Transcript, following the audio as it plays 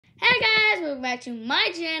welcome back to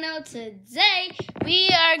my channel. Today we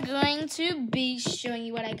are going to be showing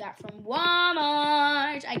you what I got from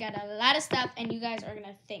Walmart. I got a lot of stuff and you guys are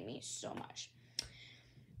gonna thank me so much.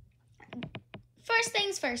 First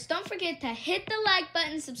things first, don't forget to hit the like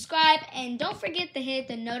button, subscribe, and don't forget to hit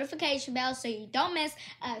the notification bell so you don't miss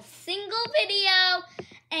a single video.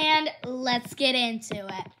 And let's get into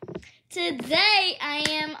it. Today I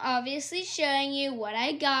am obviously showing you what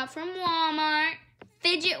I got from Walmart,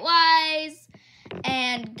 fidget-wise,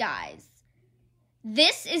 and guys,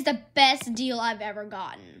 this is the best deal I've ever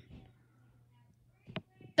gotten.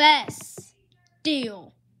 Best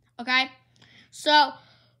deal, okay? So,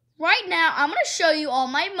 right now, I'm going to show you all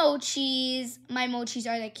my mochis. My mochis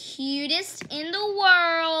are the cutest in the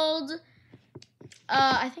world.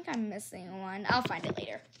 I think I'm missing one. I'll find it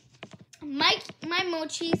later. My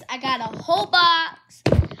mochis, I got a whole box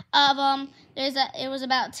of them. It was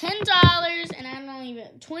about $10, and I don't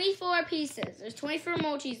even 24 pieces. There's 24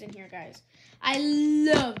 mochis in here, guys. I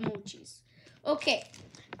love mochis. Okay,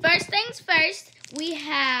 first things first, we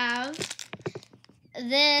have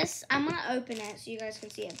this. I'm gonna open it so you guys can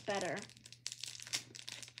see it better.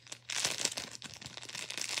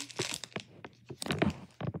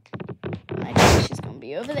 My dish is gonna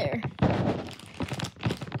be over there.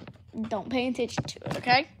 Don't pay attention to it,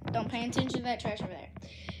 okay? Don't pay attention to that trash over there.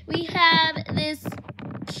 We have this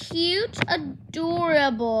cute,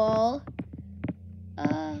 adorable,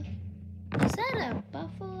 is that a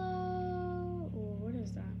buffalo? Or what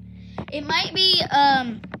is that? It might be,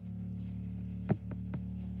 I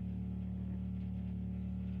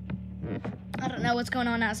don't know what's going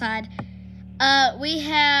on outside. We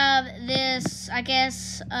have this, I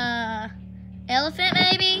guess, elephant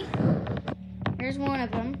maybe? Here's one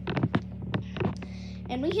of them.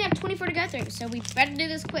 And we have 24 to go through, so we better do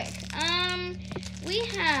this quick. We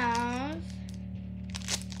have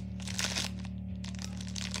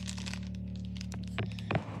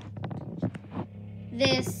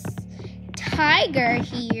this tiger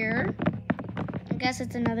here. I guess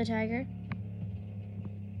it's another tiger.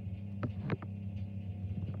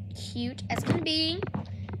 Cute as can be.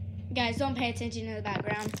 Guys, don't pay attention to the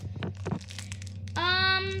background.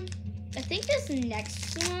 I think this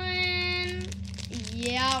next one,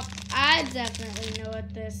 yeah, I definitely know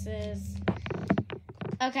what this is.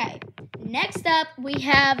 Okay, next up we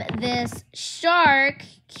have this shark,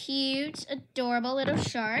 cute, adorable little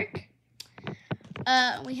shark.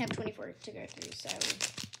 We have 24 to go through, so.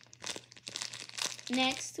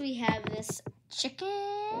 Next we have this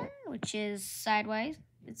chicken, which is sideways.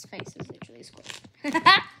 Its face is literally squished.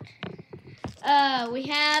 We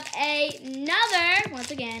have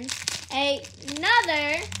once again,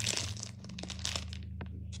 another,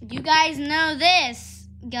 you guys know this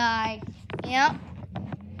guy. Yep.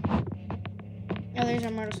 Oh, there's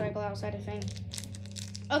a motorcycle outside, I think.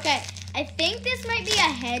 Okay, I think this might be a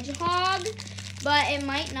hedgehog, but it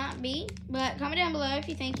might not be. But comment down below if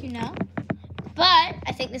you think you know. But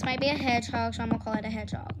I think this might be a hedgehog, so I'm gonna call it a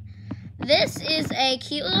hedgehog. This is a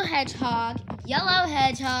cute little hedgehog, yellow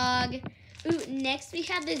hedgehog. Ooh, next we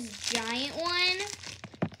have this giant one,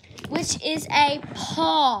 which is a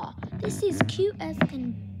paw. This is cute as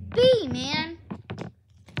can be, man.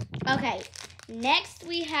 Okay, next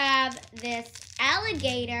we have this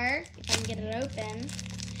alligator. If I can get it open.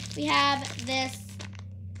 We have this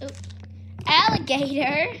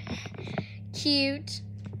alligator. Cute.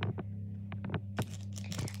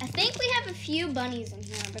 I think we have a few bunnies in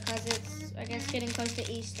here because it's, I guess, getting close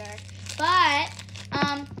to Easter. But,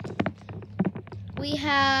 we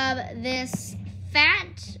have this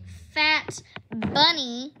fat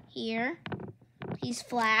bunny here. He's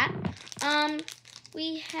flat.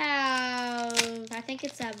 We have, I think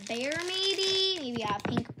it's a bear maybe a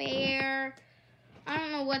pink bear. I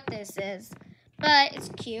don't know what this is, but it's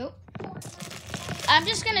cute. I'm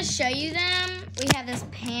just gonna show you them. We have this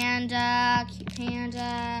panda, cute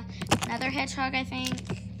panda, another hedgehog, I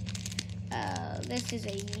think. This is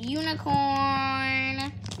a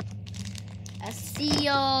unicorn, a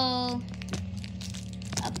seal,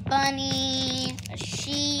 a bunny, a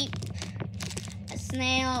sheep, a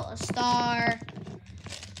snail, a star,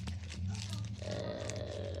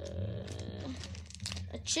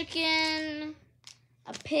 a chicken,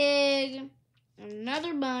 a pig,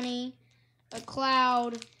 another bunny, a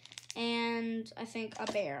cloud, and I think a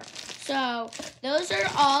bear. So those are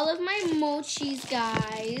all of my mochis,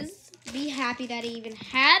 guys. Be happy that I even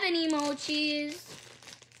have any mochis.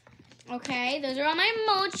 Okay, those are all my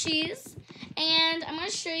mochis. And I'm going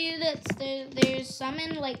to show you that there's some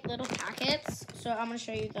in like little packets. So I'm going to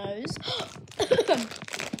show you those.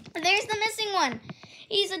 There's the missing one.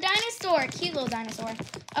 He's a dinosaur, cute little dinosaur.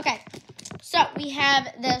 Okay, So we have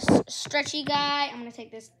this stretchy guy. I'm gonna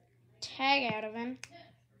take this tag out of him.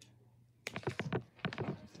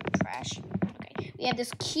 Trash. Okay. We have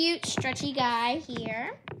this cute stretchy guy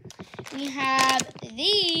here. We have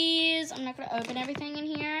these. I'm not gonna open everything in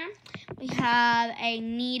here. We have a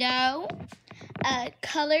Neato, a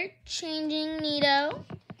color changing Neato.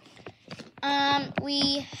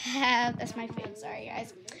 We have, that's my food, sorry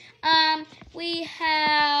guys. We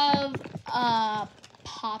have a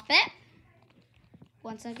Poppet.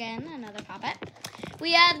 Once again, another Poppet.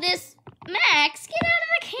 We have this, Max, get out of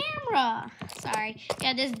the camera. Sorry. We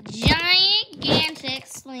have this gigantic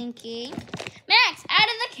Slinky. Max, out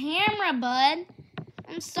of the camera, bud.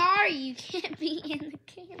 I'm sorry, you can't be in the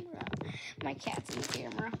camera. My cat's in the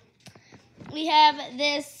camera. We have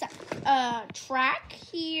this track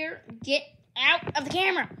here. Get out of the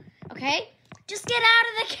camera, okay? Just get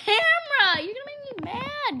out of the camera. You're gonna make me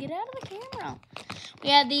mad. Get out of the camera. We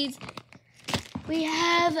have these. We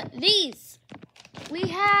have these. We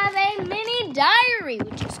have a mini diary,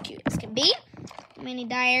 which is cute as can be. Mini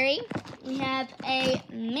diary. We have a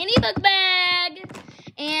mini book bag.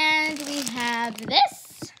 And we have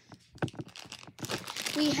this.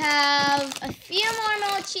 We have a few more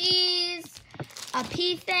mochis. A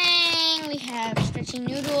pea thing. We have stretchy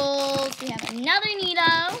noodles. We have another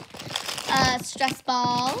Neato. A stress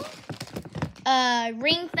ball. A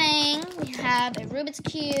ring thing. We have a Rubik's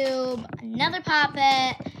Cube. Another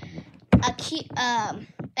Poppet. A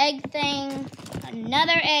egg thing.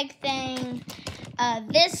 Another egg thing.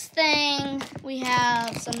 This thing. We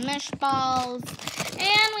have some mesh balls.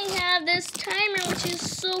 And we have this timer, which is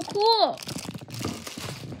so cool.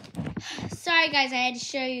 Sorry, guys, I had to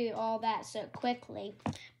show you all that so quickly.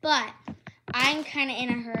 But I'm kind of in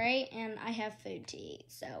a hurry, and I have food to eat.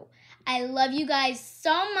 So I love you guys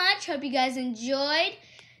so much. Hope you guys enjoyed.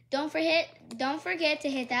 Don't forget to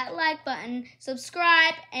hit that like button,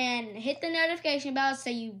 subscribe, and hit the notification bell so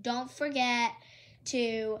you don't forget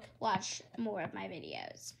to watch more of my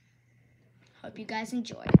videos. Hope you guys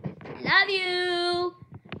enjoy. Love you.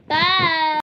 Bye.